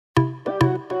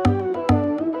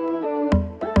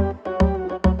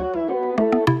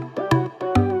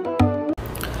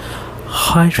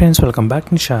Hi friends, welcome back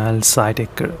to the channel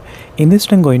SciTech. In this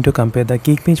video, I'm going to compare the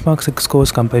GeekBench Mark 6 scores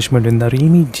comparison between the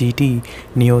Realme GT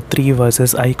Neo 3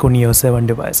 versus iQOO Neo 7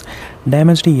 device.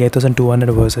 Dimensity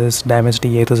 8200 versus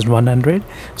Dimensity 8100.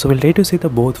 So we'll try to see the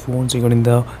both phones regarding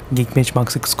the GeekBench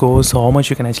Mark 6 scores. So how much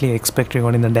you can actually expect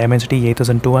regarding the Dimensity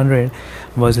 8200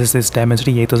 versus this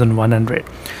Dimensity 8100.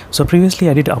 So previously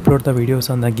I did upload the videos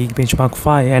on the GeekBench Mark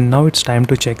 5 and now it's time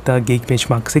to check the GeekBench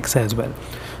Mark 6 as well.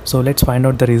 So let's find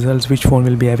out the results, which phone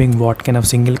will be having what kind of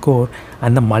single core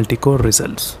and the multi-core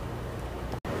results.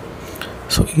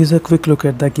 So here's a quick look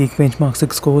at the GeekBench Mark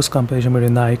 6 scores comparison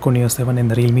between the iQOO Neo 7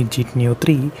 and the Realme GT Neo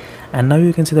 3, and now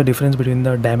you can see the difference between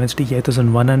the Dimensity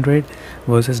 8100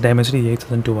 versus Dimensity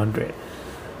 8200.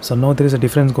 So now there is a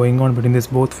difference going on between these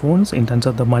both phones in terms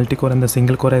of the multi-core and the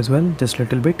single core as well, just a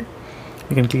little bit.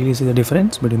 You can clearly see the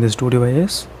difference between these two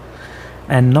devices.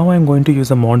 And now I'm going to use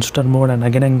the monster mode, and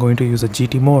again I'm going to use the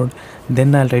GT mode.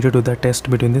 Then I'll try to do the test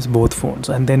between these both phones,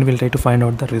 and then we'll try to find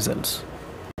out the results.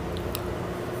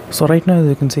 So right now, as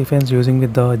you can see friends, using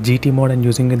with the GT mode and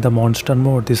using with the monster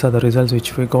mode, these are the results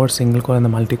which we got, single core and the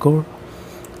multi-core.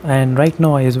 And right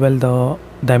now as well, the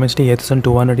Dimensity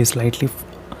 8200 is slightly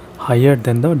higher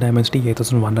than the Dimensity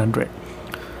 8100.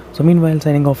 So meanwhile,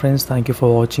 signing off friends, thank you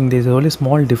for watching. There's only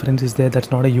small difference is there,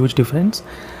 that's not a huge difference.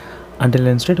 Until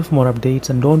then, instead of more updates,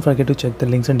 and don't forget to check the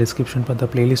links in description for the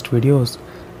playlist videos.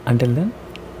 Until then,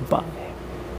 bye.